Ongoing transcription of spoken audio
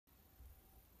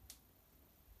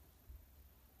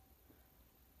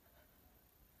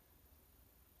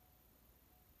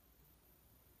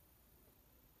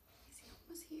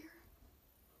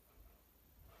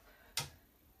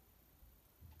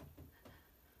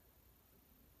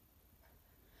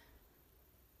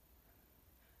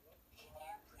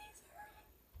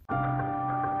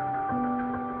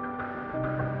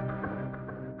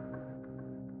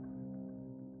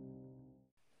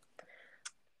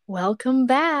Welcome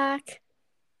back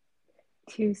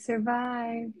to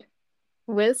Survived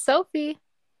with Sophie.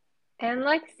 and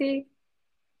Lexi.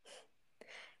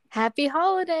 Happy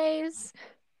holidays.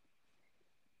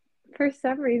 For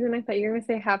some reason, I thought you were going to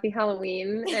say Happy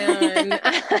Halloween, and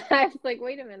I was like,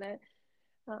 wait a minute.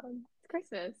 It's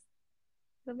Christmas.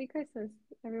 It'll be Christmas.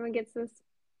 Everyone gets this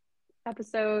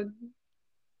episode.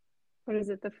 What is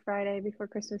it, the Friday before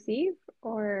Christmas Eve?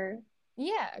 Or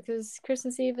Yeah, because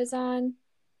Christmas Eve is on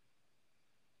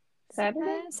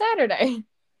Saturday? Saturday.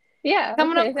 Yeah,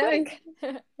 Coming okay. up quick.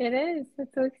 It is.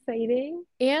 That's so exciting.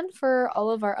 And for all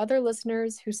of our other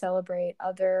listeners who celebrate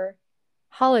other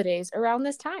holidays around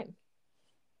this time.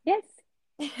 Yes.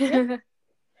 Yep.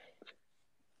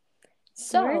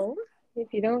 So,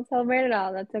 if you don't celebrate at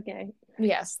all, that's okay.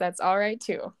 Yes, that's all right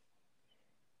too.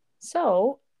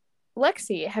 So,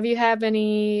 Lexi, have you had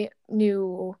any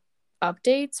new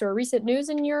updates or recent news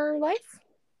in your life?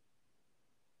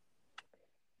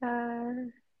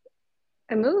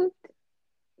 I moved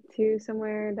to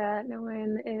somewhere that no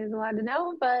one is allowed to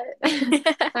know, but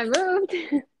I moved.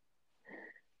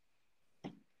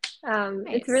 Nice.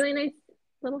 It's a really nice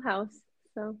little house,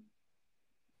 so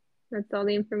that's all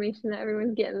the information that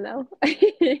everyone's getting, though.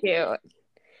 Cute.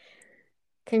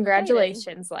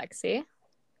 Congratulations, Lexi.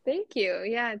 Thank you.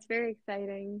 Yeah, it's very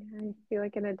exciting. I feel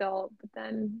like an adult, but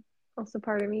then also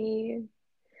part of me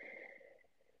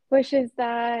wishes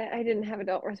that I didn't have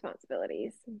adult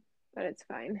responsibilities, but it's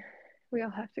fine. We all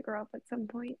have to grow up at some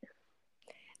point.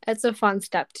 It's a fun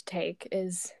step to take,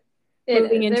 is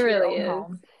moving into your own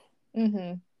home.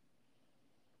 Mm-hmm.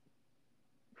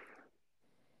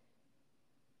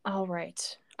 All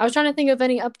right. I was trying to think of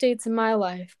any updates in my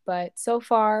life, but so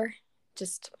far,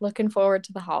 just looking forward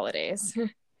to the holidays.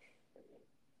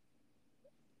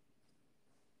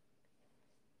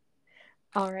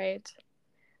 All right.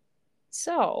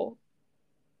 So,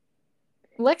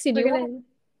 Lexi, do you want...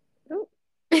 Oh.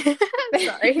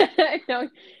 Sorry. No,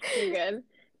 you're good.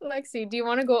 Lexi, do you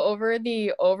want to go over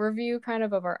the overview kind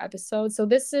of our episode? So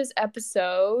this is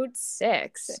episode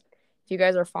 6. If you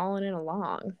guys are following it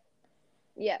along.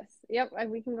 Yes. Yep.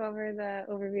 We can go over the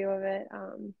overview of it,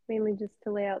 mainly just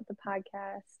to lay out the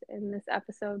podcast in this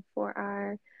episode for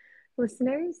our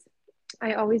listeners.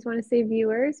 I always want to say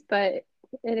viewers, but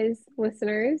it is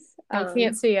listeners. I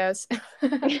can't see us.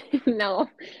 No,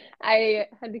 I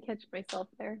had to catch myself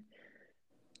there.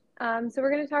 So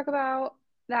we're going to talk about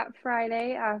that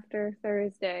Friday after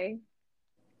Thursday,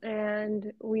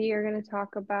 and we are going to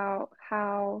talk about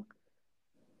how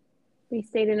we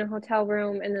stayed in a hotel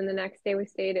room, and then the next day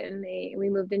we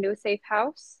moved into a safe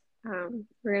house.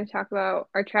 We're going to talk about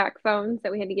our trac phones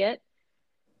that we had to get.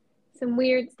 Some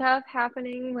weird stuff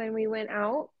happening when we went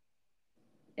out,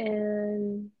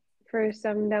 and for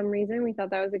some dumb reason, we thought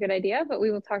that was a good idea, but we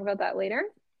will talk about that later.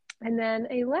 And then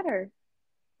a letter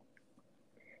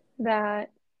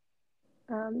that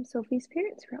Sophie's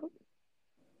parents wrote.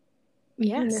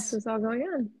 Yes. And this was all going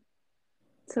on.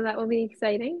 So that will be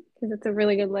exciting because it's a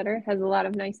really good letter. It has a lot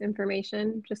of nice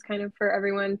information, just kind of for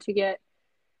everyone to get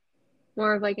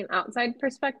more of like an outside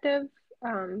perspective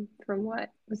from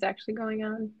what was actually going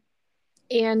on.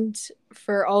 And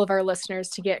for all of our listeners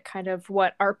to get kind of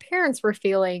what our parents were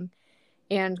feeling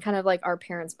and kind of like our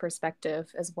parents'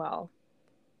 perspective as well.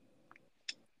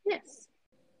 Yes.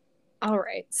 All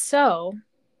right. So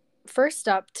first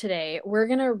up today, we're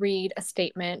going to read a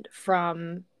statement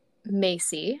from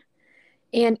Macy,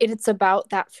 and it's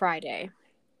about that Friday.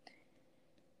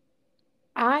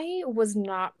 I was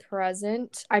not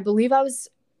present. I believe I was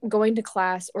going to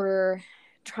class or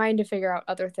trying to figure out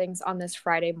other things on this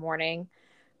Friday morning.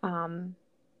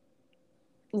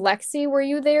 Lexi, were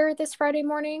you there this Friday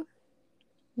morning?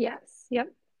 Yes.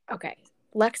 Yep. Okay.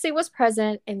 Lexi was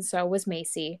present and so was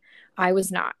Macy. I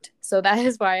was not. So that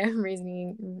is why I'm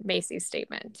reading Macy's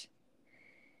statement.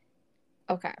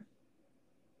 Okay.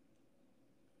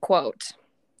 Quote,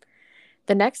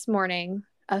 "The next morning,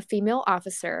 a female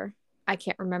officer, I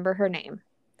can't remember her name,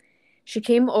 she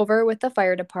came over with the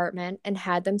fire department and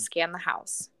had them scan the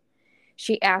house.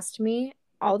 She asked me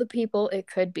all the people it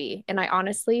could be, and I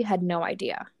honestly had no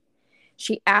idea.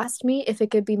 She asked me if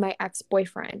it could be my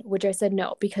ex-boyfriend, which I said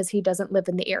no because he doesn't live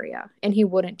in the area, and he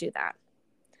wouldn't do that.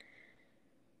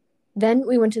 Then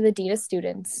we went to the dean of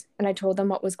students, and I told them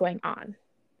what was going on.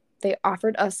 They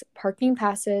offered us parking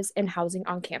passes and housing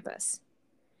on campus.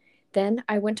 Then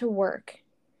I went to work,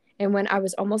 and when I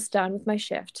was almost done with my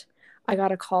shift, I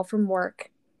got a call from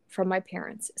work from my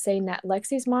parents saying that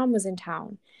Lexi's mom was in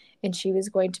town, and she was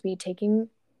going to be taking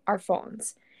our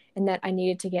phones, and that I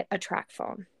needed to get a track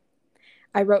phone.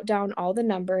 I wrote down all the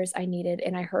numbers I needed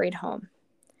and I hurried home.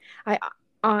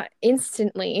 I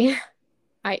instantly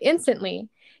I instantly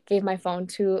gave my phone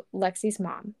to Lexi's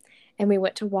mom, and we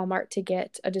went to Walmart to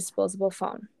get a disposable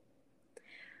phone.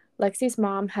 Lexi's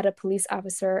mom had a police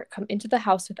officer come into the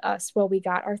house with us while we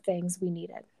got our things we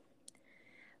needed.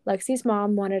 Lexi's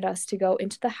mom wanted us to go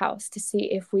into the house to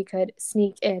see if we could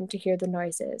sneak in to hear the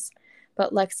noises,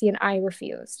 but Lexi and I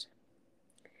refused.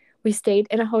 We stayed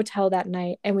in a hotel that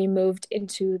night and we moved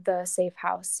into the safe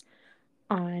house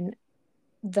on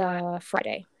the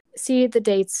Friday. See, the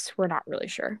dates we're not really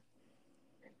sure.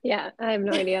 Yeah, I have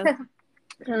no idea.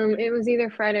 It was either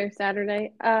Friday or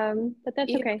Saturday. But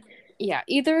that's okay. Yeah,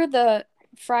 either the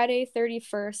Friday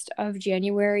 31st of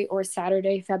January or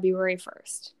Saturday, February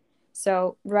 1st.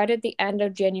 So right at the end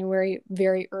of January,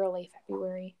 very early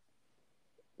February.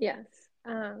 Yes.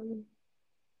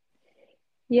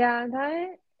 Yeah,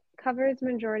 that covers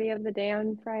majority of the day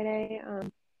on Friday.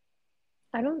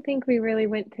 I don't think we really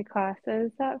went to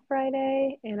classes that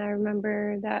Friday, and I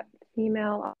remember that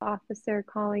female officer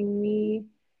calling me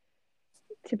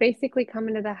to basically come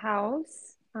into the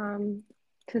house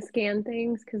to scan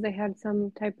things because they had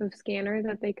some type of scanner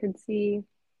that they could see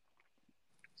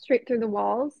straight through the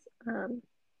walls. And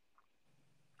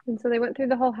so they went through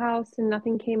the whole house and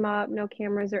nothing came up, no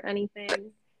cameras or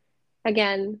anything.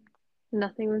 Again,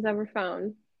 nothing was ever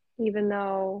found, even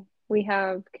though we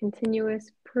have continuous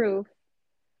proof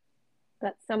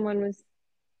that someone was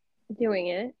doing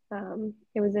it.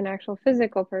 It was an actual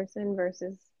physical person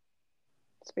versus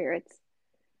spirits.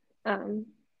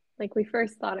 Like we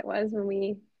first thought it was when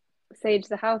we saged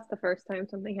the house the first time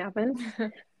something happened.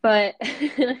 But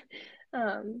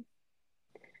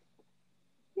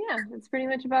yeah, that's pretty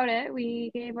much about it.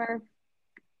 We gave our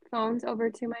phones over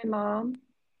to my mom.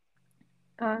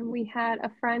 We had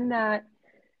a friend that,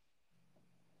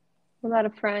 well, not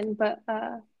a friend, but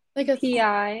like a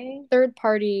PI.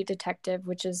 third-party detective,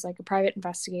 which is like a private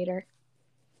investigator.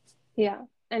 Yeah,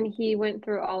 and he went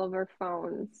through all of our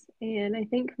phones. And I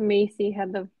think Macy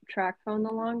had the track phone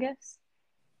the longest,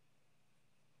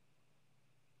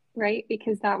 right?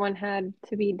 Because that one had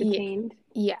to be detained.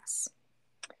 Yes.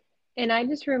 And I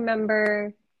just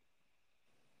remember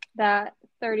that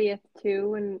 30th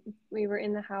too, when we were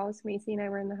in the house, Macy and I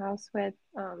were in the house with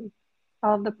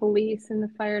all of the police and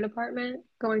the fire department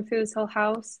going through this whole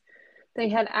house. They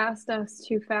had asked us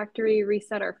to factory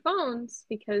reset our phones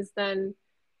because then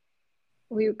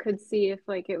we could see if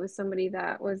like it was somebody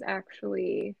that was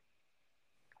actually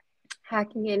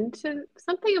hacking into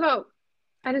something about,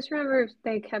 I just remember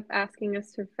they kept asking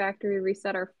us to factory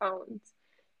reset our phones.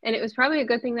 And it was probably a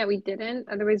good thing that we didn't.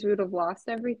 Otherwise, we would have lost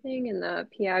everything, and the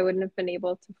PI wouldn't have been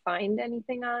able to find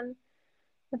anything on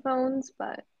the phones.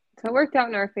 But so it worked out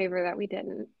in our favor that we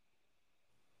didn't.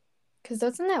 Because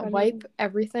doesn't that wipe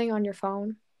everything on your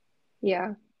phone?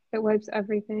 Yeah, it wipes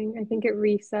everything. I think it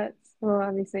resets. Well,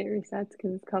 obviously it resets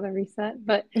because it's called a reset.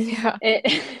 But Yeah.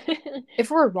 it If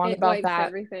we're wrong it about wipes that,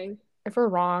 everything. if we're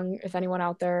wrong, if anyone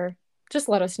out there, just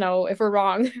let us know if we're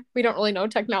wrong. We don't really know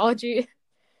technology.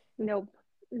 Nope,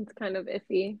 it's kind of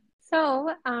iffy.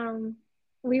 So,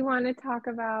 we want to talk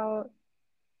about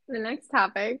the next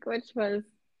topic, which was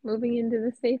moving into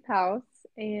the safe house.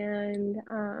 And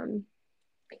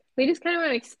we just kind of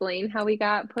want to explain how we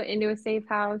got put into a safe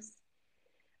house.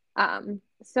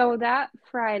 So that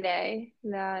Friday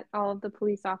that all of the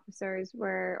police officers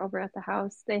were over at the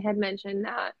house, they had mentioned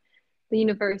that the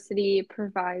university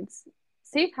provides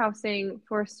safe housing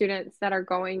for students that are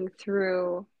going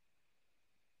through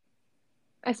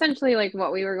essentially like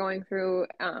what we were going through,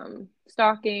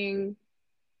 stalking,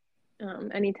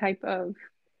 any type of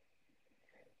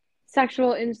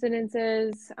sexual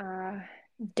incidences,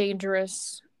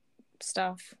 Dangerous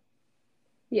stuff.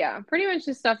 yeah, pretty much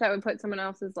just stuff that would put someone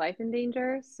else's life in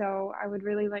danger. So I would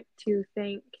really like to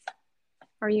thank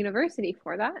our university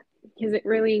for that because it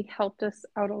really helped us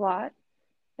out a lot,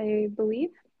 I believe.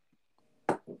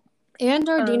 And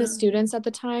our dean of students at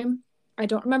the time, I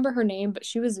don't remember her name, but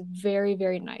she was very,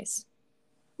 very nice.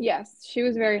 Yes, she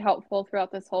was very helpful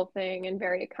throughout this whole thing and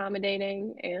very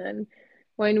accommodating. And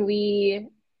when the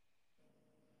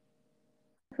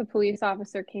police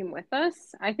officer came with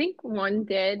us, I think one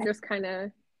did just kind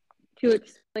of to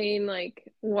explain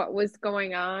like what was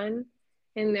going on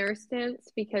in their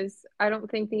stance because I don't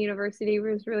think the university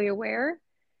was really aware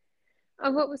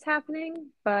of what was happening.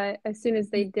 But as soon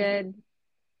as they did,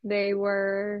 they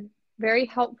were very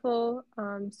helpful,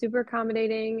 super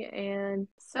accommodating. And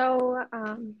so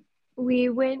we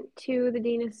went to the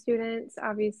dean of students,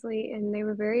 obviously, and they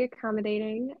were very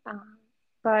accommodating.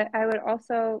 But I would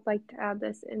also like to add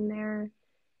this in there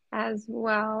as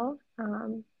well.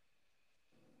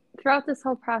 Throughout this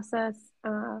whole process,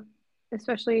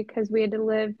 especially because we had to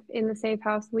live in the safe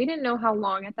house, we didn't know how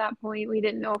long at that point. We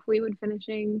didn't know if we would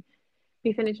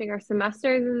be finishing our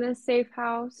semesters in this safe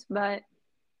house, but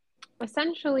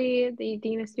essentially the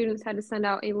dean of students had to send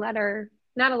out a letter,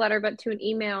 not a letter, but to an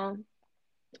email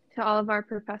to all of our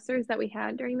professors that we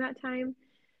had during that time,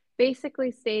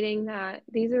 basically stating that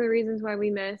these are the reasons why we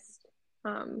missed.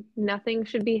 Nothing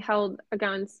should be held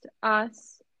against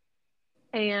us.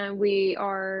 And we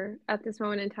are at this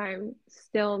moment in time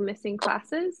still missing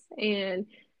classes, and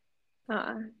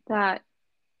that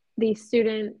the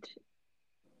student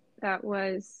that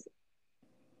was,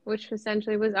 which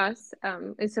essentially was us,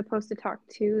 is supposed to talk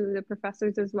to the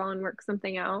professors as well and work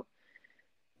something out.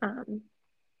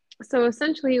 So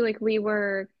essentially, like, we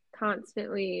were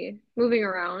constantly moving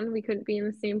around. We couldn't be in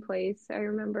the same place. I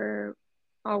remember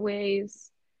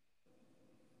always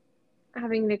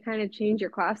having to kind of change your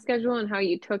class schedule and how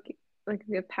you took like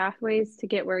the pathways to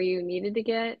get where you needed to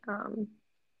get.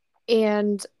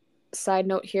 And side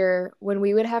note here, when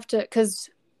we would have to, because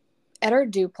at our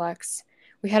duplex,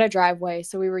 we had a driveway,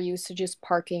 so we were used to just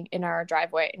parking in our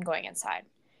driveway and going inside.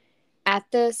 At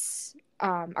this,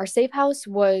 our safe house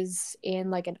was in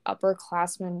like an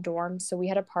upperclassman dorm, so we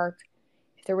had to park.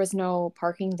 If there was no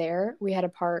parking there, we had to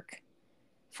park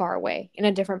far away in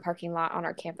a different parking lot on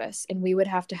our campus, and we would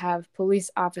have to have police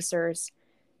officers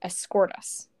escort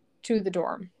us to the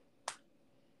dorm.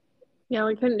 Yeah,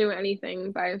 we couldn't do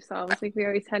anything by ourselves. Like, we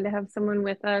always had to have someone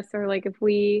with us, or like if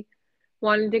we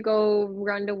wanted to go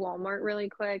run to Walmart really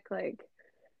quick, like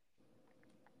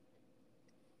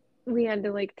we had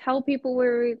to like tell people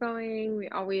where we were going.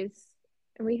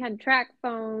 We had track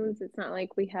phones. It's not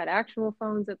like we had actual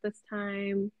phones at this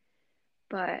time,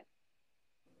 but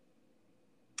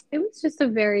it was just a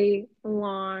very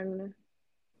long,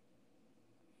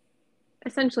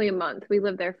 essentially a month. We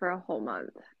lived there for a whole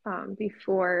month,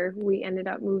 before we ended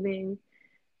up moving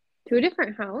to a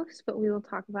different house, but we will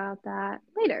talk about that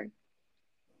later.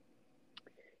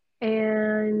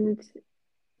 And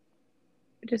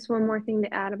just one more thing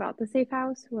to add about the safe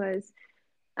house was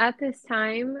at this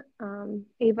time,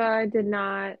 Ava did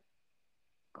not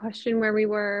question where we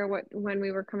were, when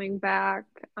we were coming back.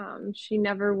 She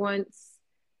never once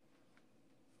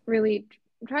really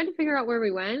tried to figure out where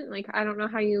we went. Like, I don't know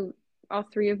how you all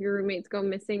three of your roommates go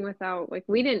missing without, like,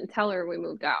 we didn't tell her we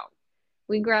moved out.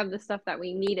 We grabbed the stuff that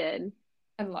we needed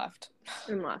And left.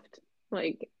 and left.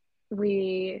 Like,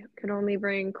 we could only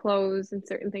bring clothes and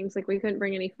certain things. Like, we couldn't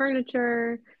bring any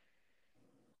furniture.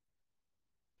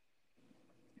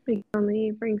 We could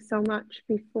only bring so much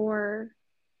before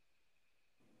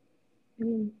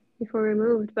we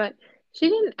moved. But she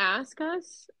didn't ask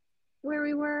us where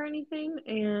we were or anything,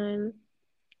 and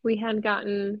we had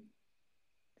gotten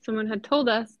someone had told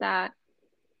us that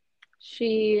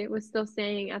she was still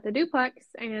staying at the duplex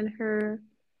and her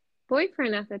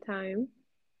boyfriend at the time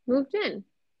moved in,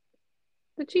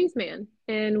 the cheese man,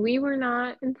 and we were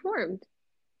not informed.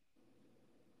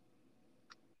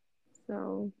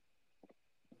 So,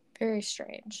 Very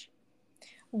strange.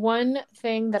 One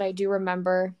thing that I do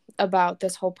remember about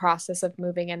this whole process of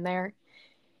moving in there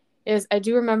is I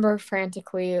do remember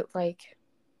frantically like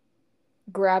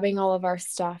grabbing all of our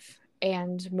stuff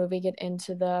and moving it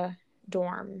into the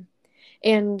dorm.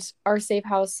 And our safe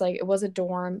house, like, it was a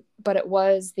dorm, but it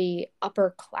was the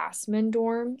upperclassmen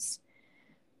dorms.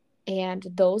 And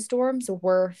those dorms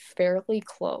were fairly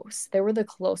close. They were the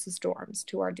closest dorms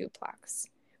to our duplex,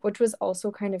 which was also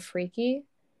kind of freaky.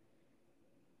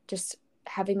 Just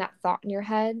having that thought in your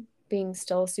head, being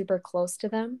still super close to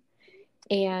them.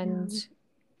 And yeah.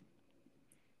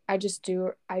 I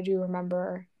do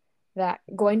remember that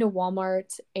going to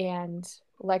Walmart, and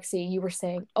Lexi, you were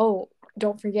saying, "Oh,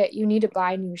 don't forget you need to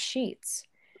buy new sheets."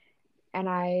 And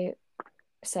I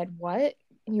said, "What?"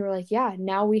 And you were like, "Yeah,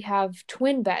 now we have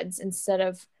twin beds instead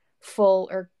of full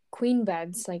or queen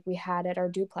beds like we had at our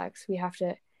duplex. We have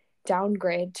to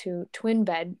downgrade to twin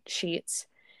bed sheets."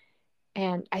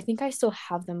 And I think I still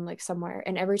have them like somewhere.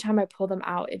 And every time I pull them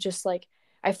out, it just like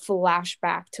I flash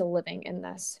back to living in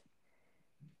this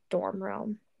dorm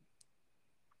room.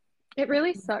 It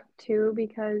really sucked too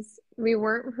because we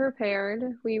weren't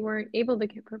prepared. We weren't able to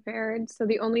get prepared. So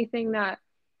the only thing that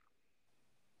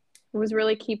was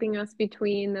really keeping us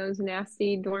between those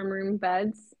nasty dorm room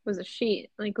beds was a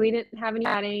sheet. Like, we didn't have any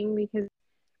padding because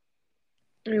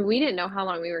we didn't know how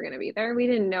long we were going to be there. We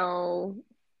didn't know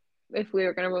if we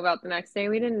were going to move out the next day.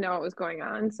 We didn't know what was going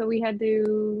on. So we had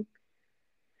to,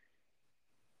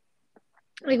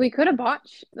 like, we could have bought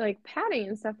like padding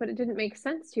and stuff, but it didn't make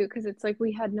sense to because it's like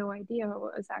we had no idea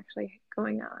what was actually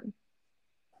going on.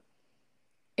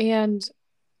 And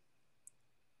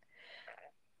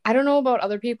I don't know about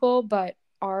other people, but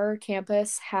our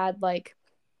campus had like,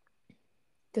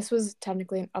 this was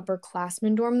technically an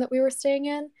upperclassman dorm that we were staying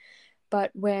in. But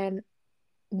when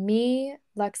me,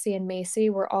 Lexi, and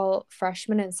Macy were all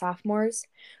freshmen and sophomores,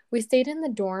 we stayed in the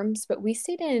dorms, but we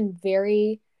stayed in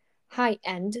very high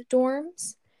end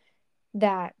dorms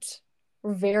that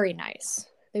were very nice.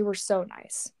 They were so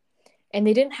nice. And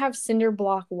they didn't have cinder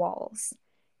block walls.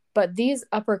 But these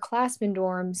upperclassmen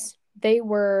dorms, they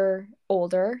were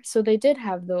older, so they did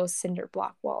have those cinder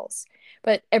block walls.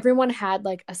 But everyone had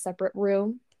like a separate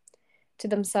room to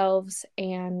themselves,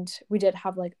 and we did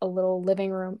have like a little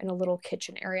living room and a little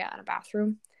kitchen area and a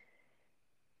bathroom.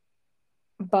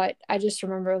 But I just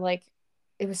remember like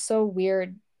it was so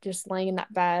weird just laying in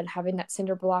that bed, having that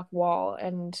cinder block wall,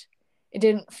 and it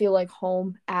didn't feel like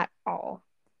home at all.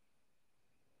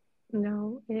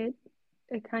 No, it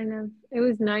kind of it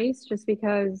was nice just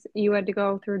because you had to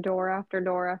go through door after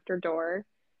door after door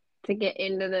to get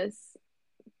into this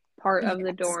part of the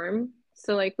Yes. dorm.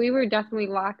 So like we were definitely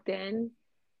locked in,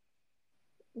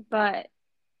 but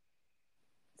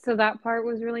so that part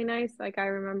was really nice. Like I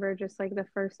remember just like the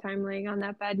first time laying on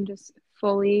that bed and just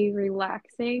fully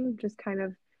relaxing, just kind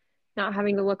of not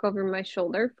having to look over my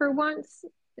shoulder for once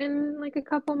in like a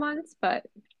couple months, but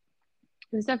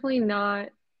it was definitely not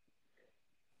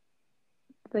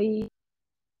the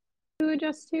to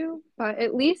adjust to, but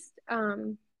at least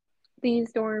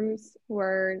these dorms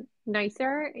were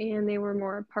nicer and they were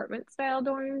more apartment style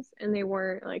dorms and they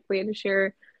weren't like we had to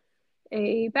share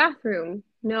a bathroom.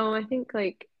 No, I think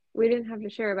like we didn't have to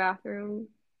share a bathroom.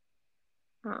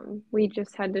 We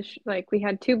just had to like we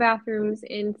had two bathrooms Oh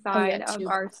yeah, inside of two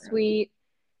our bathrooms. suite,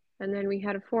 and then we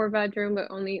had a four bedroom, but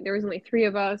only there was only three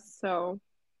of us. So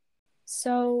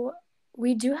So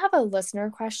we do have a listener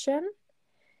question,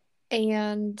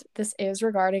 and this is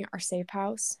regarding our safe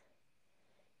house.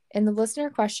 And the listener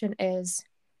question is,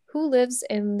 who lives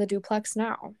in the duplex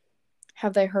now?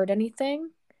 Have they heard anything?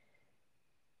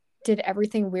 Did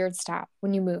everything weird stop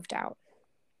when you moved out?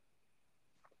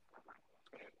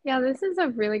 yeah, this is a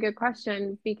really good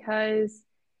question because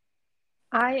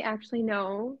I actually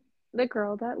know the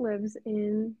girl that lives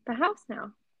in the house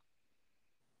now.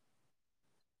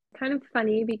 Kind of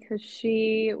funny because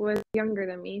she was younger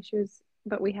than me.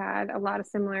 But we had a lot of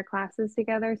similar classes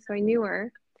together, so I knew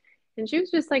her. And she was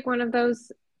just like one of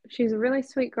those, she's a really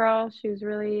sweet girl. She was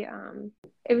really,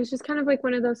 it was just kind of like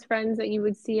one of those friends that you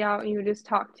would see out and you would just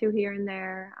talk to here and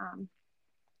there.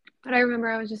 But I remember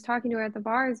I was just talking to her at the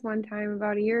bars one time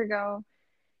about a year ago,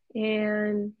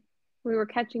 and we were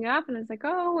catching up, and I was like,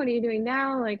 "Oh, what are you doing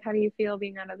now? Like, how do you feel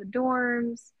being out of the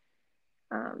dorms?"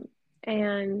 Um,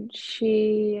 and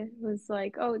she was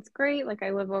like, "Oh, it's great. Like, I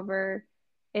live over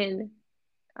in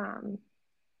um,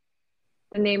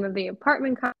 the name of the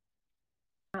apartment,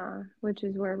 which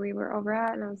is where we were over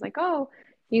at." And I was like, "Oh,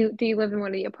 you live in one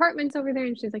of the apartments over there?"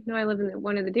 And she's like, "No, I live in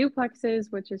one of the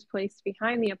duplexes, which is placed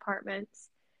behind the apartments."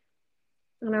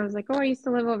 And I was like, "Oh, I used to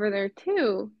live over there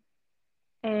too."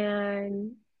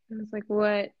 And I was like,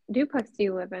 "What duplex do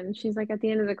you live in?" She's like, "At the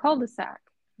end of the cul-de-sac."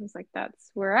 I was like, "That's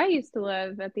where I used to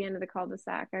live at the end of the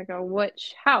cul-de-sac." I go,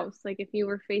 "Which house? Like, if you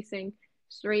were facing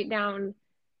straight down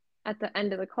at the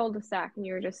end of the cul-de-sac and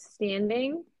you were just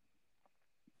standing,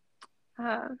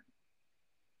 uh,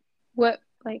 what,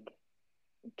 like,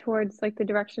 towards, like, the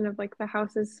direction of, like, the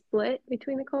houses split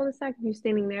between the cul-de-sac, if you're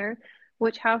standing there,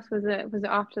 which house was it? Was it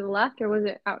off to the left or was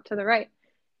it out to the right?"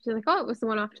 She's like, "Oh, it was the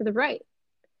one off to the right."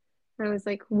 And I was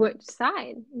like, "Which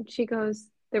side?" And she goes,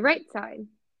 "The right side."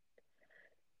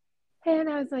 And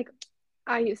I was like,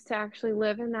 "I used to actually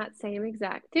live in that same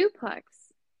exact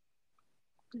duplex."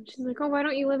 And she's like, "Oh, why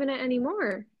don't you live in it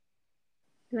anymore?"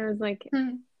 And I was like,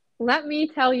 Hmm. "Let me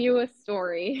tell you a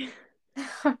story."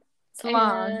 It's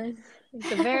long. And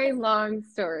it's a very long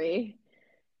story.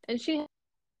 And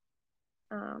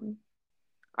um,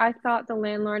 I thought the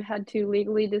landlord had to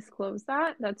legally disclose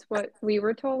that. That's what we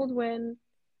were told when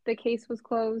the case was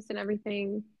closed and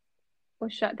everything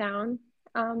was shut down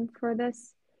for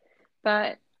this.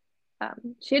 But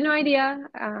she had no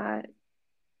idea.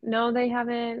 No, they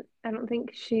haven't. I don't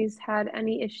think she's had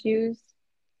any issues.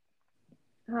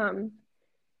 Um,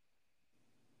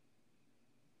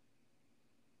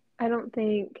 I don't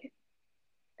think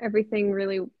everything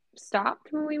really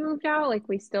stopped when we moved out. Like,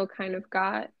 we still kind of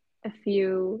got a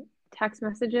few text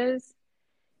messages,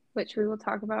 which we will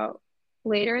talk about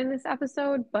later in this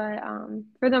episode. But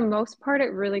for the most part,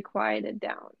 it really quieted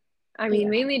down. I mean, Yeah.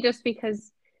 mainly just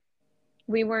because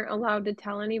we weren't allowed to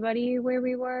tell anybody where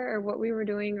we were or what we were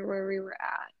doing or where we were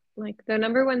at. Like, the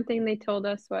number one thing they told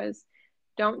us was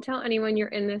don't tell anyone you're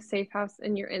in this safe house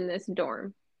and you're in this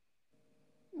dorm.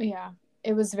 Yeah.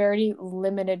 It was very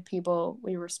limited people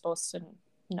we were supposed to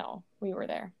know we were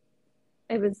there.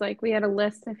 It was like we had a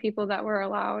list of people that were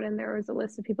allowed, and there was a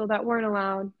list of people that weren't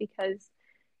allowed because,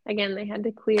 again, they had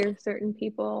to clear certain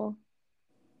people,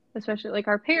 especially like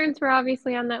our parents were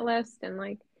obviously on that list, and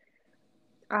like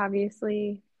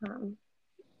obviously a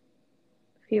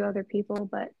few other people,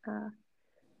 but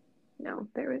no,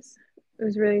 it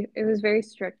was very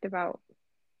strict about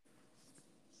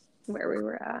where we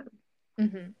were at.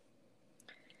 Mm-hmm.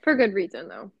 For good reason,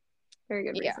 though. Very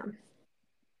good Yeah. reason.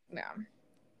 Yeah.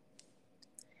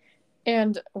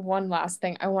 And one last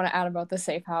thing I want to add about the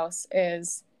safe house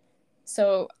is,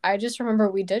 so I just remember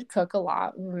we did cook a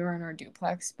lot when we were in our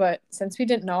duplex, but since we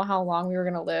didn't know how long we were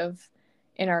going to live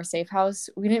in our safe house,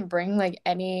 we didn't bring like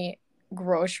any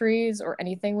groceries or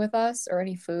anything with us or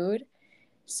any food.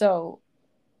 So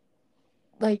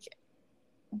like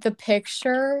the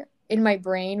picture in my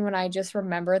brain when I just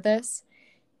remember this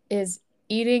is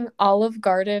eating Olive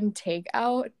Garden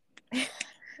takeout.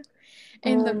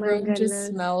 And Oh the my room just goodness.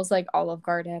 smells like Olive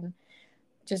Garden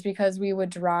just because we would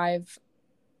drive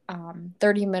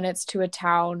 30 minutes to a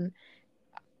town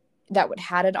that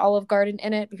had an Olive Garden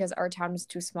in it because our town was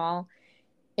too small,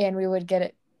 and we would get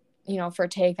it, for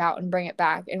takeout and bring it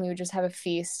back, and we would just have a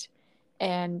feast,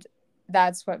 and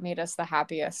that's what made us the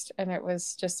happiest, and it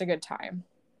was just a good time.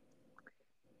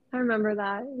 I remember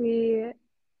that.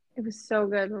 It was so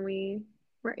good when we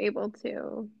were able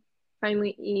to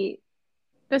finally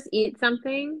just eat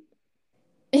something,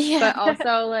 Yeah. but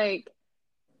also like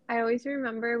I always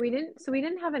remember we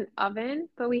didn't have an oven,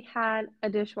 but we had a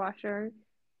dishwasher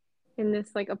in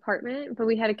this like apartment, but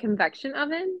we had a convection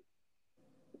oven.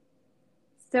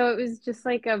 So it was just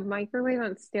like a microwave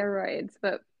on steroids,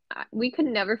 but we could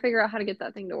never figure out how to get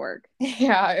that thing to work.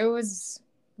 Yeah, it was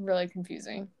really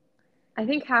confusing. I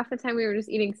think half the time we were just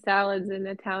eating salads and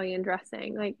Italian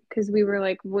dressing, like because we were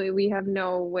like, we have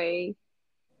no way.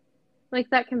 Like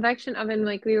that convection oven,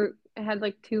 like it had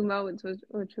like two modes,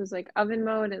 which was like oven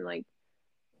mode and like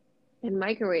in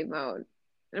microwave mode,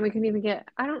 and we couldn't even get.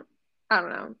 I don't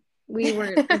know. We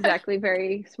weren't exactly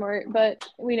very smart, but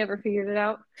we never figured it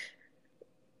out.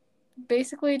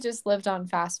 Basically just lived on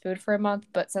fast food for a month,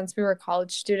 but since we were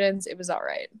college students, it was all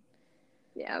right.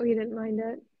 Yeah, we didn't mind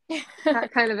it.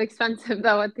 Got kind of expensive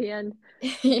though at the end,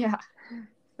 Yeah.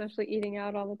 especially eating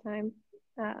out all the time.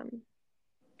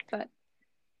 But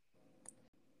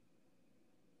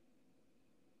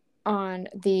On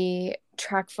the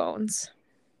track phones.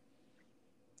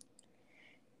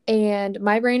 And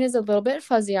my brain is a little bit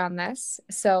fuzzy on this.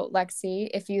 So, Lexi,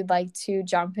 if you'd like to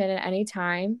jump in at any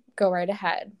time, go right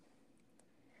ahead.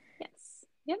 yes,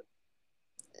 yep.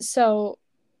 So,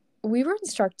 we were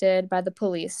instructed by the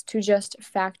police to just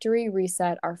factory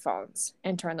reset our phones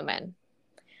and turn them in.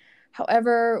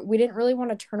 However, we didn't really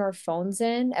want to turn our phones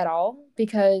in at all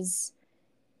because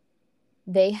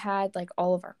they had like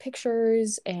all of our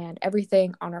pictures and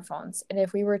everything on our phones. And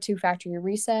if we were to factory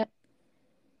reset,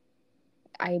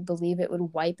 I believe it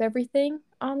would wipe everything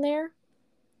on there.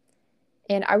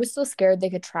 And I was still scared they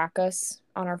could track us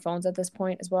on our phones at this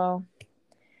point as well.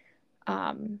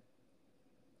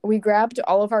 We grabbed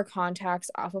all of our contacts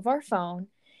off of our phone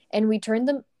and we turned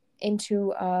them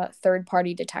into a third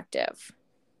party detective,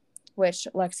 which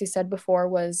Lexi said before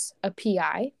was a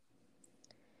PI.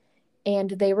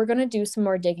 And they were going to do some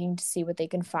more digging to see what they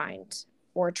can find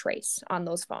or trace on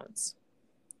those phones.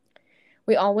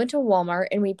 We all went to Walmart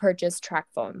and we purchased track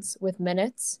phones with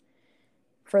minutes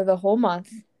for the whole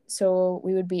month so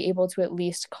we would be able to at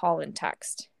least call and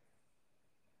text.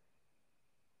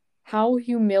 How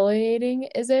humiliating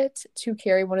is it to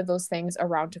carry one of those things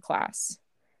around to class?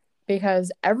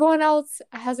 Because everyone else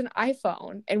has an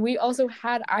iPhone, and we also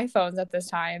had iPhones at this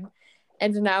time,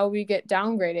 and now we get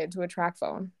downgraded to a track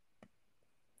phone.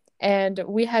 And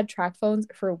we had track phones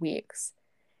for weeks,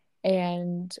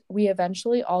 and we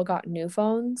eventually all got new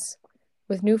phones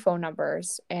with new phone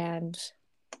numbers and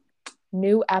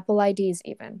new Apple IDs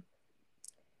even.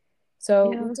 So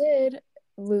we Yeah, did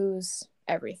lose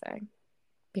everything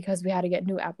because we had to get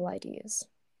new Apple IDs.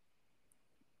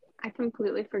 I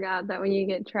completely forgot that when you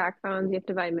get track phones, you have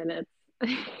to buy minutes.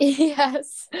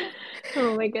 Yes.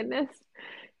 Oh my goodness.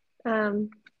 Um,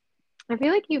 I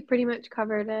feel like you pretty much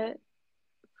covered it.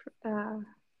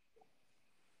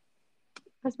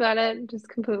 That's about it. Just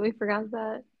completely forgot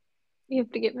that you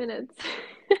have to get minutes.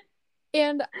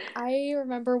 And I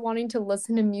remember wanting to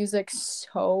listen to music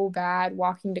so bad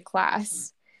walking to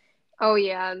class Oh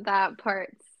yeah, that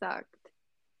part sucked.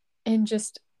 and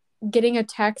just getting a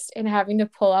text and having to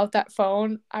pull out that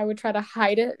phone, I would try to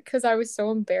hide it because I was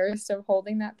so embarrassed of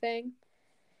holding that thing.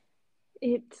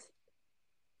 It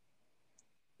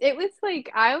was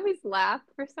like, I always laughed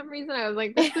for some reason. I was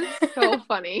like, this is so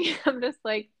funny. I'm just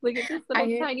like, look at this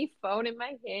little I tiny phone in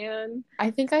my hand.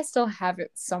 I think I still have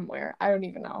it somewhere. I don't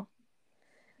even know.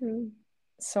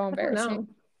 So I don't embarrassing.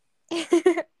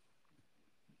 know.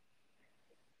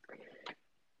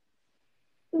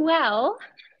 Well,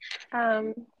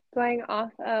 going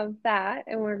off of that,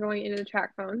 and we're going into the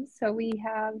track phones. So we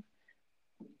have,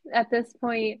 at this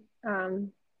point,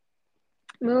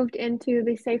 moved into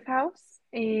the safe house,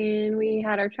 and we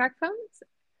had our track phones.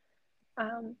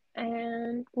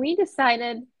 And we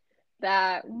decided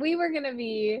that we were going to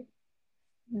be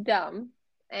dumb.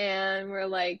 And we're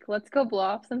like, let's go blow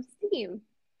off some steam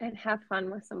and have fun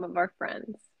with some of our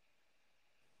friends.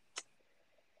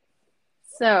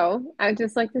 So I would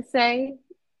just like to say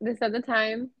this at the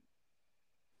time.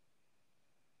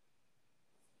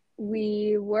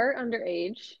 We were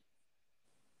underage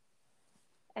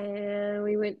and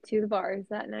we went to the bars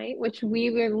that night, which we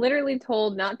were literally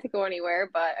told not to go anywhere.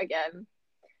 But again,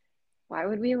 why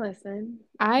would we listen?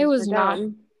 I Because was we're not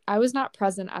dumb. I was not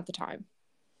present at the time.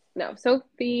 No,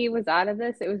 Sophie was out of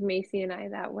this. It was Macy and I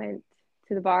that went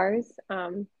to the bars.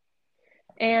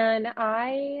 And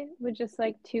I would just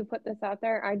like to put this out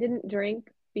there. I didn't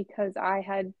drink because I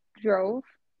had drove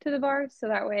to the bars, so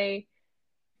that way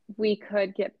we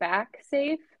could get back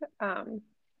safe. And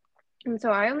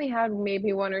so I only had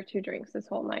maybe one or two drinks this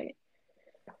whole night.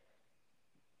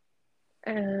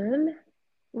 And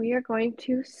we are going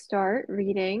to start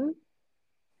reading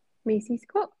Macy's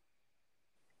quote.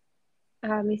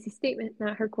 Macy's statement,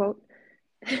 not her quote.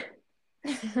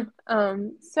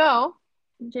 So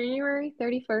January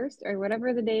 31st, or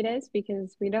whatever the date is,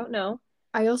 because we don't know.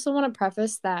 I also want to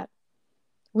preface that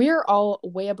we are all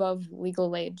way above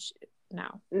legal age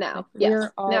now. Now, yes,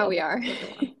 we're all now we above are.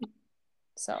 21.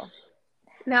 So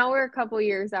Now we're a couple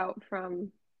years out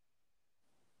from.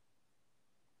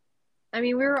 I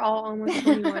mean, we were all almost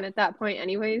 21 at that point,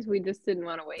 anyways. We just didn't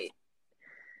want to wait.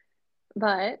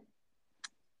 But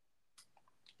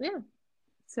yeah,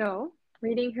 so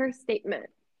reading her statement.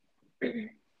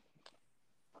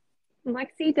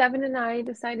 Lexi, Devin, and I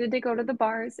decided to go to the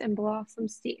bars and blow off some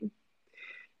steam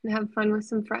and have fun with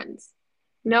some friends.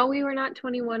 No, we were not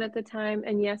 21 at the time,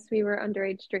 and yes, we were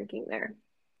underage drinking there.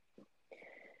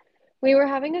 We were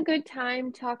having a good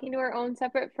time talking to our own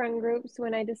separate friend groups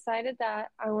when I decided that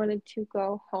I wanted to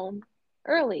go home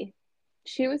early.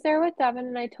 She was there with Devin,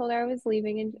 and I told her I was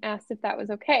leaving and asked if that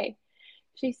was okay.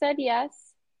 She said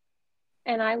yes,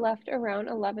 and I left around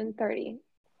 11:30.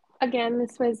 Again,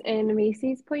 this was in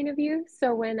Macy's point of view,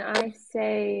 so when I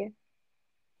say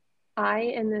I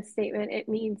in this statement, it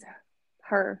means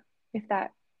her, if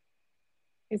that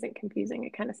isn't confusing.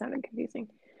 It kind of sounded confusing.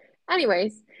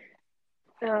 Anyways,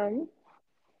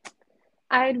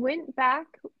 I went back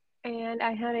and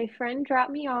I had a friend drop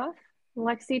me off.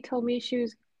 Lexi told me she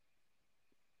was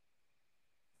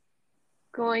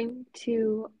going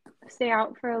to stay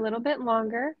out for a little bit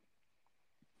longer.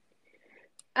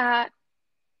 At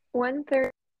 1:30,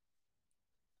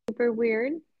 super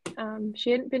weird.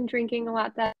 She hadn't been drinking a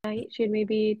lot that night. She had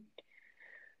maybe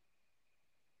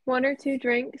one or two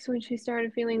drinks when she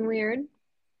started feeling weird.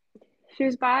 She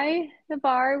was by the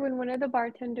bar when one of the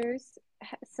bartenders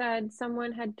said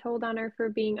someone had told on her for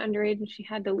being underage and she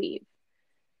had to leave.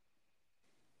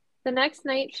 The next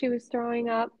night she was throwing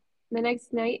up. The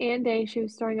next night and day she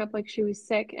was throwing up like she was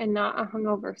sick and not a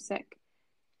hungover sick.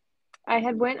 I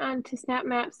had went on to Snap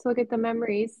Maps to look at the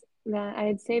memories that I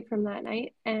had saved from that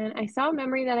night, and I saw a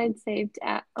memory that I'd saved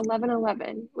at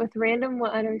 11:11 with random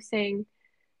letters saying,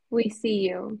 "We see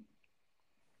you."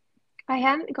 I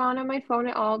hadn't gone on my phone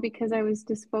at all because I had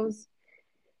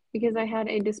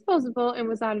a disposable and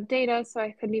was out of data, so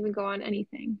I couldn't even go on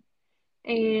anything.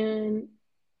 And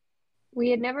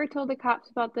we had never told the cops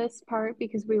about this part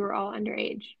because we were all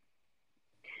underage.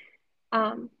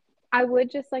 I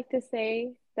would just like to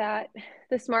say that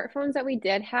the smartphones that we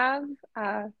did have,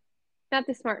 not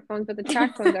the smartphones, but the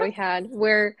track phones that we had,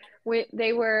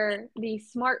 they were the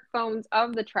smartphones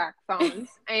of the track phones,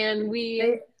 and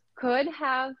we could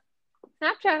have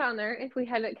Snapchat on there if we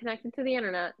had it connected to the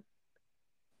internet.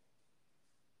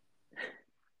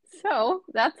 So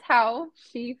that's how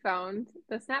she found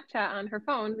the Snapchat on her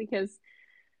phone because,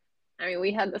 I mean,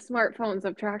 we had the smartphones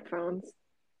of track phones.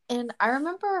 And I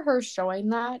remember her showing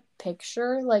that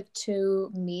picture like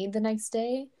to me the next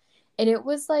day, and it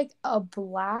was like a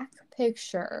black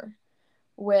picture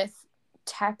with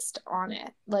text on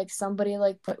it. Like somebody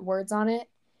like put words on it,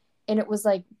 and it was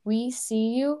like, we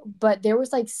see you, but there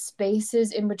was like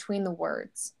spaces in between the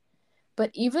words.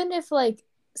 But even if like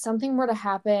something were to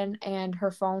happen and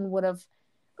her phone would have,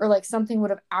 or like something would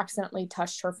have accidentally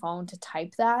touched her phone to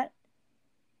type that,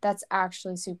 that's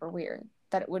actually super weird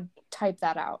that it would type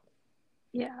that out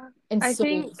Yeah. and I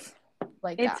save think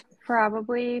like that. it's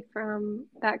probably from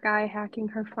that guy hacking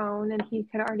her phone and he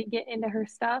could already get into her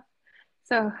stuff.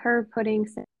 So her putting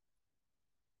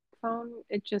phone,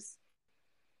 it just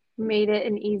made it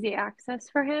an easy access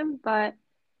for him. But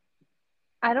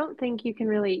I don't think you can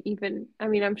really even, I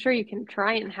mean, I'm sure you can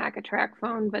try and hack a track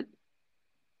phone, but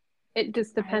it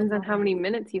just I don't depends on how know. many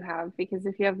minutes you have. Because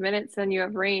if you have minutes, then you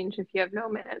have range. If you have no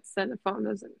minutes, then the phone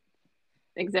doesn't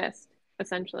exist,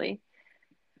 essentially.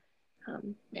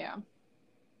 Um, Yeah.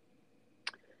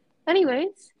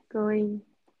 Anyways, going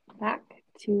back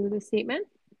to the statement.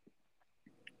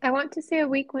 I want to say a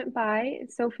week went by.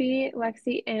 Sophie,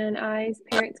 Lexi, and I's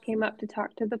parents came up to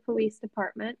talk to the police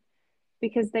department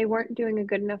because they weren't doing a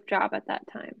good enough job at that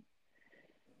time.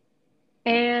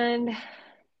 And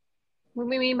what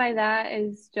we mean by that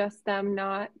is just them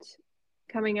not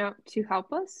coming out to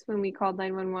help us when we called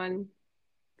 911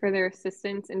 for their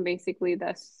assistance, and basically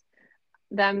this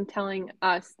them telling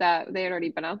us that they had already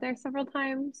been out there several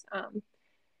times.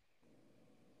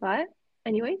 But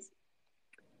anyways,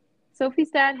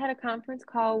 Sophie's dad had a conference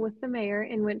call with the mayor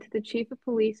and went to the chief of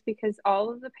police because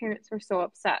all of the parents were so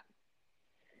upset.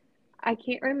 I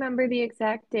can't remember the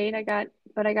exact date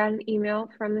but I got an email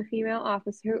from the female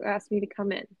officer who asked me to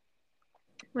come in.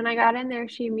 When I got in there,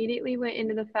 she immediately went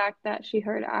into the fact that she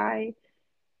heard I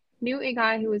knew a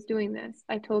guy who was doing this.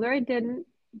 I told her I didn't,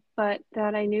 but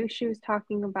that I knew she was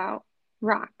talking about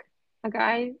Rock, a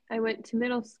guy I went to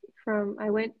middle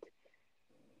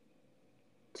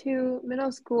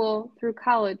school through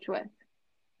college with.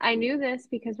 I knew this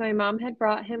because my mom had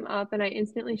brought him up and I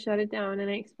instantly shut it down and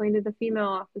I explained to the female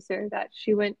officer that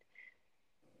she went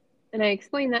and I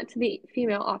explained that to the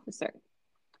female officer.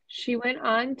 She went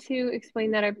on to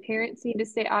explain that our parents need to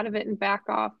stay out of it and back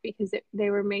off because they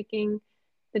were making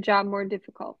the job more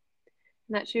difficult.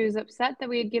 And that she was upset that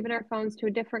we had given our phones to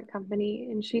a different company.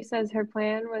 And she says her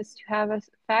plan was to have a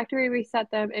factory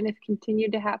reset them, and if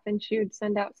continued to happen, she would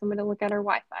send out someone to look at our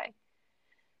Wi Fi.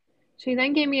 She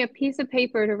then gave me a piece of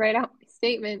paper to write out my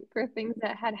statement for things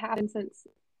that had happened since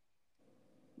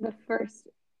the first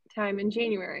time in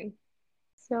January.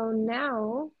 So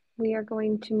now we are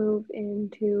going to move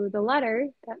into the letter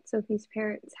that Sophie's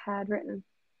parents had written.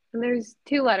 And there's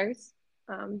two letters,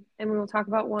 and we will talk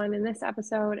about one in this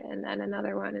episode and then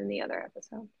another one in the other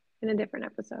episode, in a different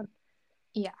episode.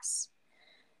 Yes.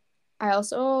 I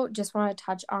also just want to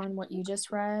touch on what you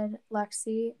just read,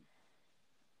 Lexi.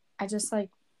 I just like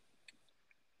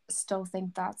still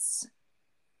think that's,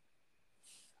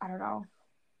 I don't know.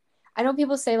 I know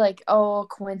people say like, oh,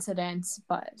 coincidence,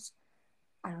 but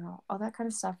I don't know. All that kind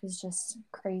of stuff is just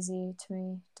crazy to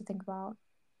me to think about.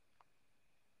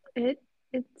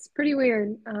 It's pretty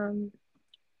weird.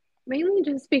 Mainly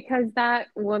just because that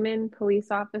woman police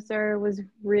officer was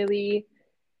really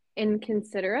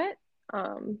inconsiderate.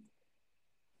 Um,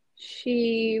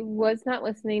 she was not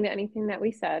listening to anything that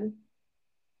we said.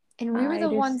 And we were I the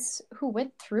just, ones who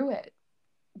went through it.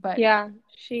 But yeah,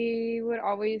 she would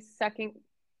always second.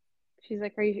 She's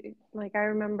like, are you like, I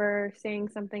remember saying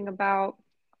something about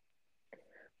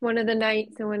one of the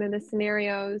nights and one of the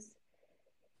scenarios.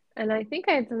 And I think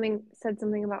I had said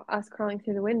something about us crawling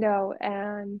through the window.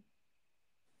 And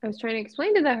I was trying to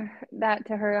explain that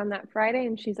to her on that Friday.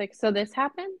 And she's like, so this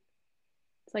happened?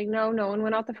 It's like, no, no one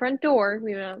went out the front door.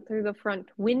 We went out through the front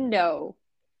window.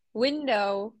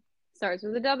 Window starts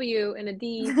with a W and a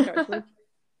D starts with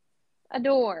a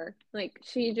door. Like,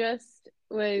 she just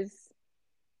was,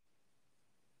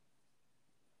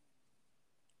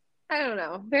 I don't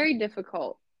know, very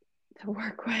difficult to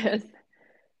work with.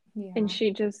 And yeah.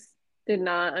 she just did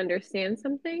not understand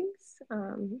some things,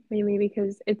 mainly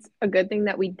because it's a good thing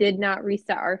that we did not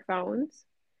reset our phones.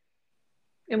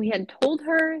 And we had told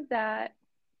her that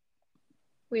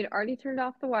we had already turned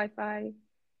off the Wi Fi,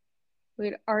 we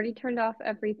had already turned off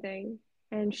everything.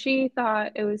 And she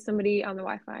thought it was somebody on the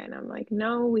Wi Fi. And I'm like,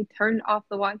 no, we turned off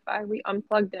the Wi Fi, we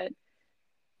unplugged it.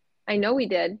 I know we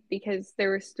did because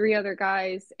there was three other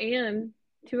guys and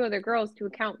two other girls to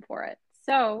account for it.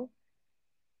 So,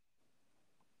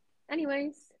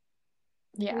 anyways,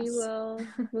 we Yes. will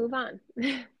move on.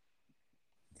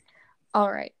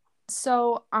 All right.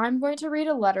 So I'm going to read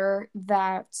a letter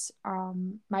that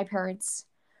my parents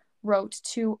wrote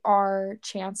to our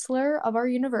chancellor of our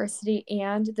university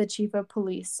and the chief of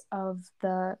police of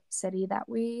the city that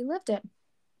we lived in.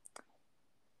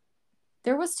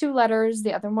 There was 2 letters.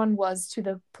 The other one was to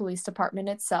the police department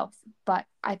itself, but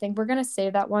I think we're going to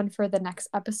save that one for the next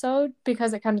episode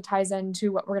because it kind of ties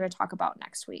into what we're going to talk about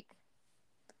next week.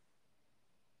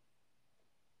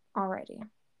 Alrighty.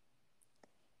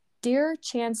 Dear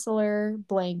Chancellor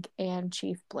Blank and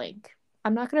Chief Blank,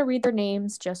 I'm not going to read their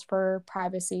names just for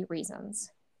privacy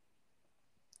reasons.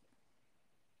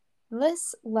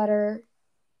 This letter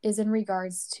is in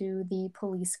regards to the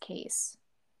police case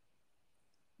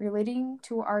relating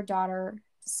to our daughter,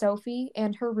 Sophie,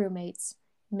 and her roommates,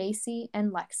 Macy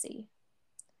and Lexi,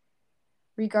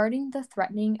 regarding the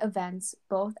threatening events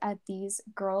both at these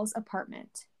girls'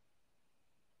 apartment,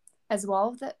 as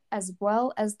well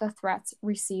as the threats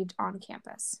received on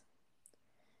campus.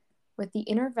 With the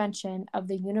intervention of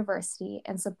the university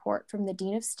and support from the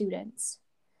Dean of Students,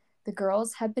 the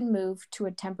girls have been moved to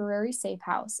a temporary safe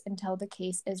house until the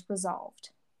case is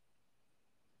resolved.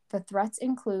 The threats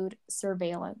include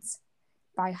surveillance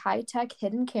by high-tech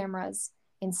hidden cameras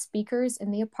and speakers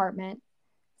in the apartment,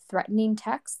 threatening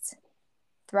texts,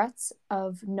 threats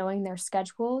of knowing their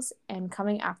schedules and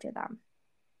coming after them.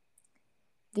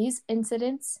 These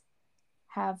incidents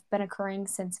have been occurring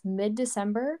since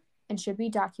mid-December and should be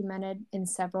documented in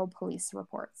several police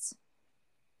reports.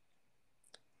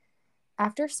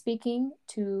 After speaking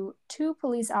to 2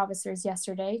 police officers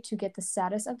yesterday to get the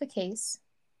status of the case,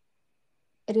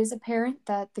 it is apparent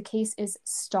that the case is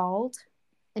stalled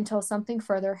until something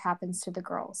further happens to the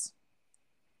girls.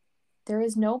 There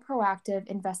is no proactive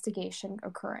investigation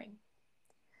occurring.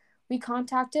 We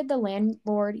contacted the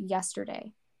landlord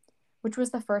yesterday, which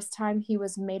was the first time he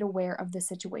was made aware of the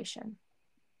situation.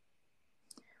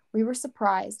 We were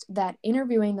surprised that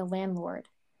interviewing the landlord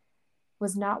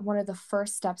was not one of the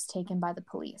first steps taken by the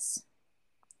police.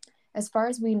 As far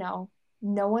as we know,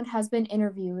 no one has been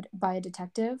interviewed by a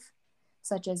detective,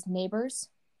 such as neighbors,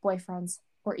 boyfriends,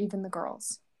 or even the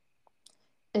girls.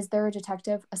 Is there a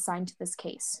detective assigned to this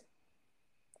case?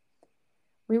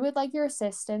 We would like your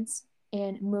assistance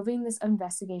in moving this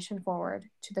investigation forward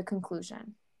to the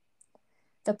conclusion.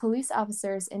 The police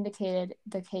officers indicated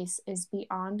the case is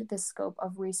beyond the scope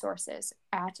of resources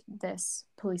at this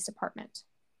police department.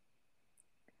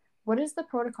 What is the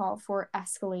protocol for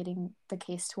escalating the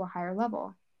case to a higher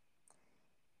level?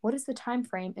 What is the time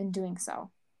frame in doing so?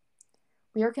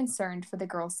 We are concerned for the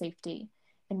girls' safety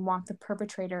and want the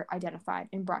perpetrator identified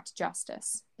and brought to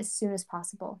justice as soon as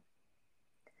possible.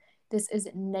 This is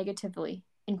negatively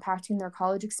impacting their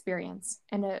college experience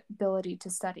and ability to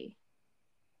study.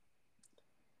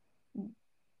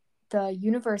 The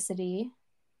university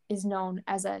is known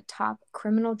as a top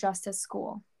criminal justice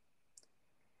school.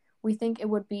 We think it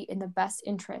would be in the best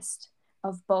interest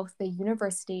of both the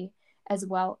university as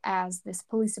well as this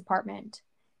police department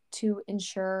to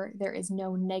ensure there is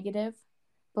no negative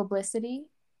publicity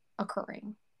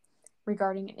occurring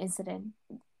regarding an incident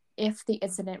if the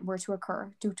incident were to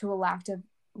occur due to a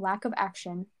lack of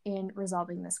action in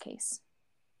resolving this case.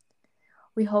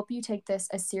 We hope you take this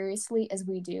as seriously as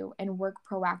we do and work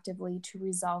proactively to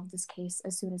resolve this case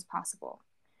as soon as possible.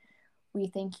 We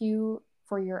thank you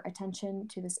for your attention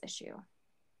to this issue.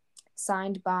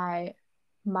 Signed by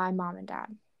my mom and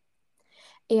dad.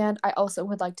 And I also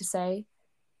would like to say,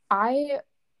 I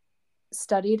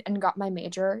studied and got my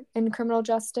major in criminal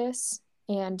justice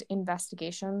and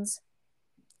investigations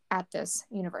at this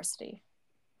university.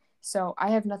 So I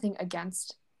have nothing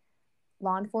against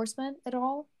law enforcement at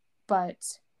all,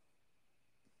 but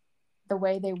the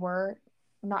way they were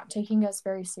not taking us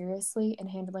very seriously and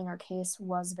handling our case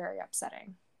was very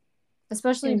upsetting,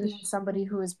 especially being somebody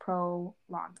who is pro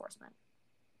law enforcement.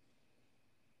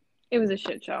 It was a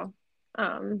shit show.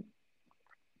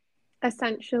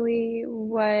 Essentially,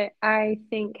 what I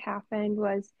think happened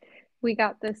was we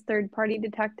got this third-party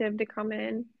detective to come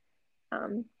in,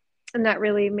 and that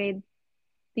really made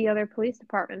the other police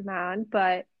department mad,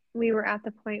 but we were at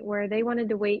the point where they wanted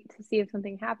to wait to see if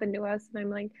something happened to us, and I'm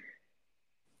like,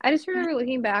 I just remember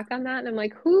looking back on that, and I'm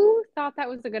like, who thought that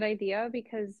was a good idea?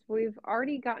 Because we've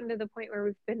already gotten to the point where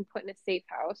we've been put in a safe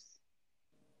house,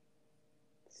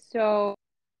 so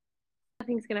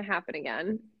nothing's going to happen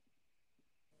again.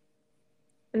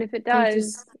 And if it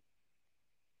does,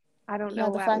 I don't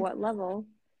know at what level.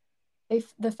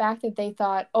 The fact that they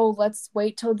thought, oh, let's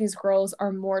wait till these girls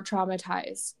are more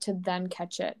traumatized to then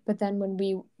catch it. But then when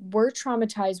we were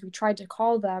traumatized, we tried to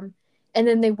call them, and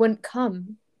then they wouldn't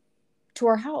come to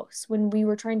our house when we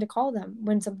were trying to call them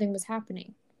when something was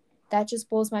happening. That just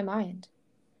blows my mind.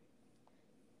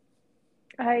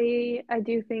 I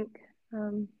do think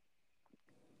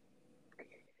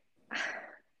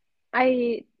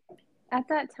at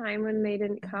that time when they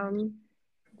didn't come,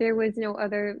 there was no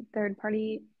other third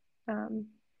party that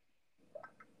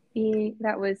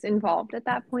was involved at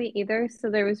that point either. So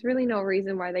there was really no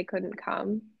reason why they couldn't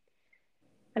come.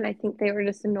 And I think they were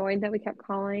just annoyed that we kept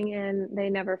calling and they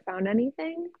never found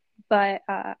anything. But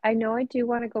I know I do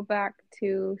want to go back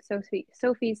to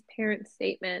Sophie's parent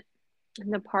statement,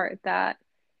 and the part that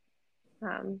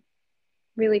um,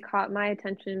 really caught my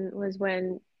attention was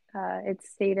when it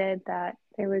stated that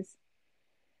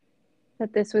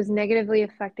this was negatively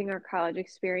affecting our college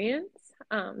experience.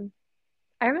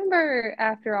 I remember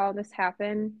after all this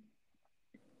happened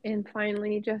and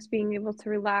finally just being able to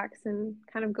relax and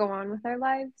kind of go on with our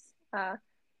lives, I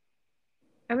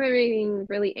remember being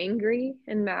really angry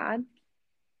and mad,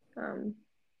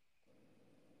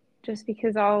 just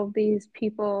because all these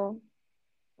people,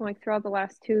 like throughout the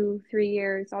last 2-3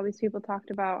 years, all these people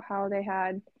talked about how they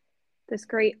had this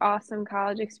great, awesome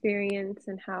college experience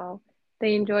and how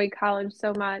they enjoyed college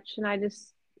so much. And I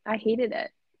hated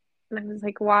it. And I was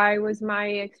like, why was my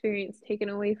experience taken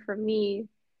away from me?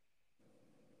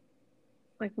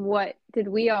 Like, what did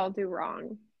we all do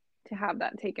wrong to have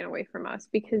that taken away from us?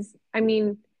 Because, I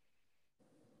mean,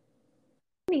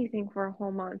 anything for a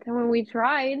whole month. And when we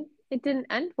tried, it didn't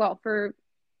end well for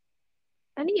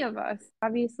any of us.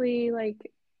 Obviously,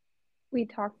 like we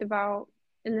talked about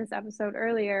in this episode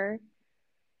earlier,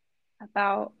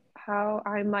 about how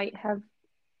I might have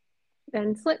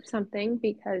been slipped something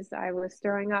because I was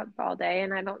throwing up all day.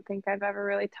 And I don't think I've ever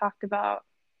really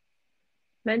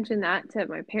mentioned that to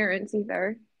my parents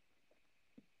either.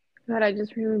 But I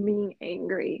just remember being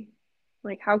angry.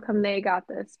 Like, how come they got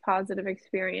this positive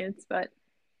experience, but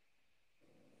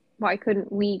why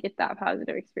couldn't we get that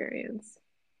positive experience?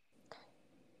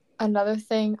 Another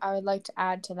thing I would like to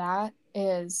add to that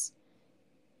is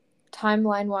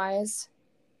timeline-wise,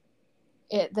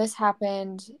 this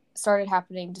started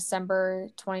happening December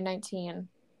 2019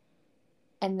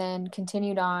 and then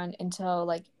continued on until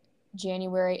like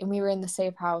January, and we were in the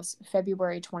safe house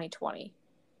February 2020.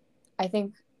 I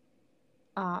think,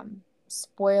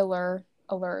 spoiler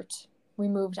alert, we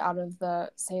moved out of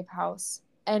the safe house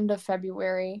end of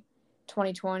February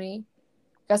 2020.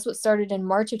 Guess what started in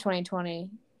March of 2020?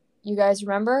 You guys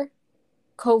remember?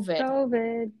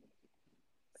 COVID.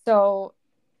 So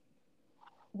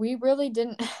we really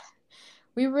didn't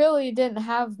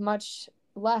have much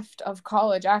left of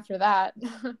college after that.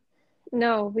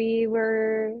 No,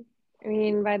 I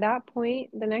mean, by that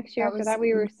point, the next year after that,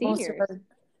 we were seniors.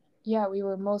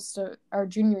 Most of our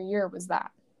junior year was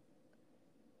that.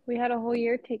 We had a whole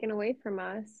year taken away from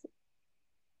us.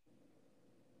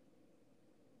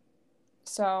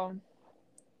 So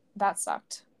that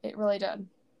sucked. It really did.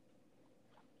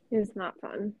 It's not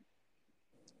fun.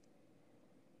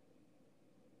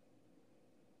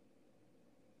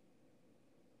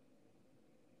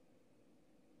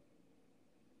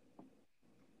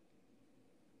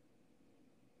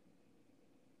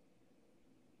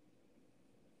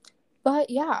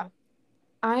 But yeah,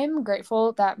 I'm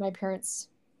grateful that my parents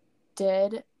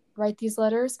did write these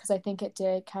letters because I think it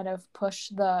did kind of push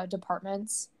the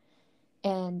departments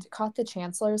and caught the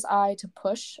chancellor's eye to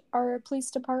push our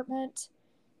police department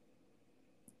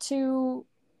to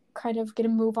kind of get a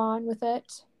move on with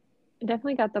it. It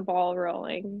definitely got the ball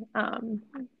rolling.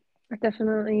 It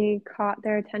definitely caught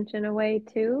their attention away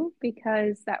too,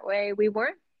 because that way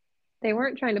they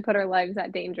weren't trying to put our lives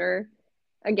at danger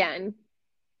again.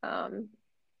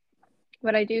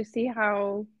 But I do see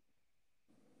how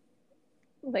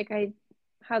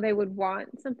they would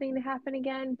want something to happen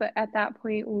again, but at that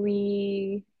point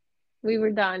we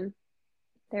were done.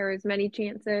 There was many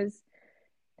chances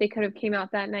they could have came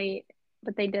out that night,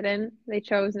 but they didn't. They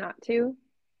chose not to.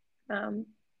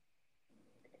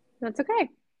 That's okay.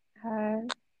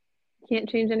 Can't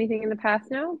change anything in the past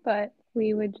now, but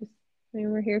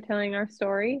we're here telling our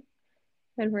story,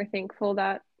 and we're thankful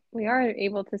that we are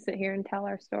able to sit here and tell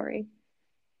our story.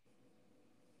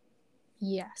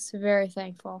 Yes, very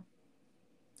thankful.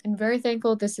 And very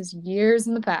thankful this is years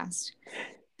in the past.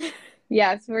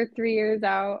 Yes, we're 3 years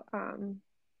out.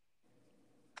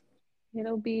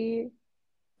 It'll be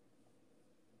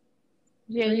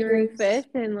January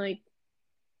 5th in like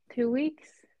 2 weeks.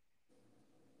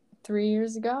 3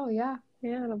 years ago, yeah.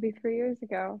 Yeah, it'll be 3 years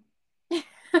ago.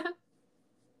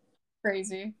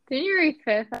 Crazy. January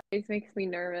 5th always makes me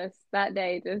nervous. That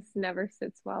day just never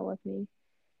sits well with me.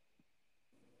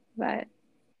 But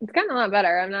it's gotten a lot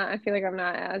better. I feel like I'm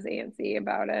not as antsy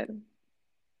about it.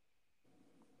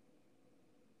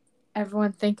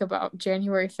 Everyone think about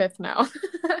January 5th now.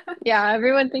 Yeah,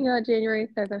 everyone think about January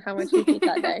 5th and how much you hate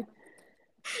that day.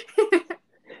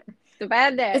 It's a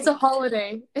bad day. It's a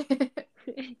holiday.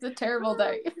 It's a terrible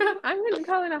day. I wouldn't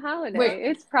call it a Wait, holiday.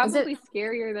 It's is it probably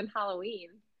scarier than Halloween.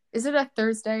 is it a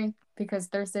Thursday? Because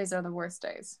Thursdays are the worst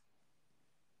days.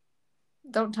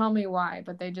 Don't tell me why,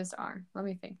 but they just are. Let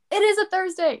me think. It is a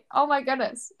Thursday. Oh my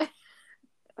goodness.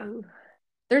 Oh,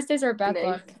 Thursdays are bad Mondays.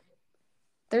 luck.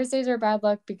 Thursdays are bad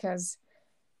luck because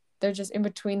they're just in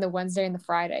between the Wednesday and the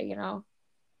Friday, you know?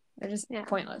 They're just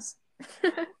pointless.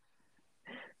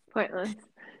 Pointless.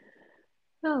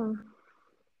 Oh,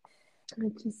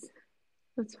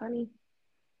 that's funny.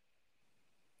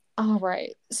 All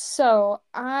right. So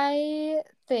I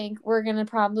think we're gonna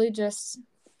probably just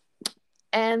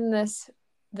end this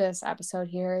episode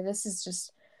here. This is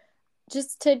just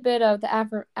a tidbit of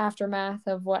the aftermath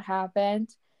of what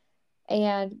happened,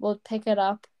 and we'll pick it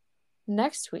up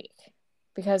next week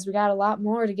because we got a lot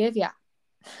more to give you.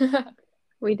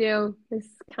 We do. This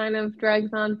kind of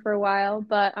drags on for a while,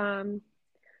 but so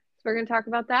we're gonna talk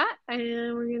about that,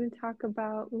 and we're gonna talk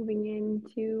about moving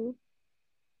into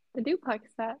the duplex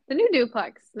the new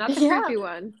duplex, not the creepy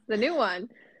one, the new one.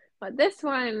 But this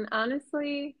one,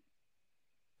 honestly,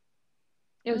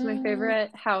 it was my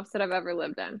favorite house that I've ever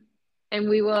lived in. And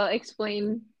we will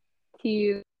explain to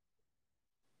you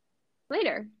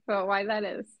later about why that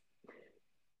is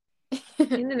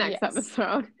in the next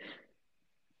episode.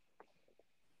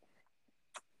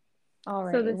 All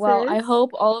right. So well, I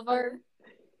hope all of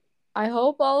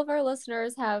our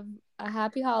listeners have a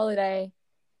happy holiday.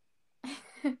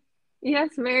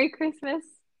 Yes, Merry Christmas.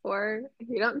 Or if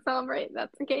you don't celebrate,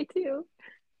 that's okay too.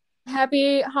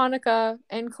 Happy Hanukkah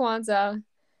and Kwanzaa.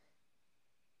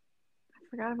 I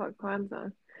forgot about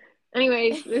Kwanzaa.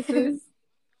 Anyways, this is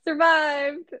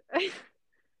Survived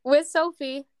with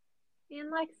Sophie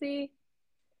and Lexi.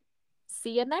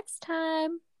 See you next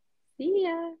time. See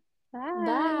ya. Bye.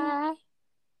 Bye.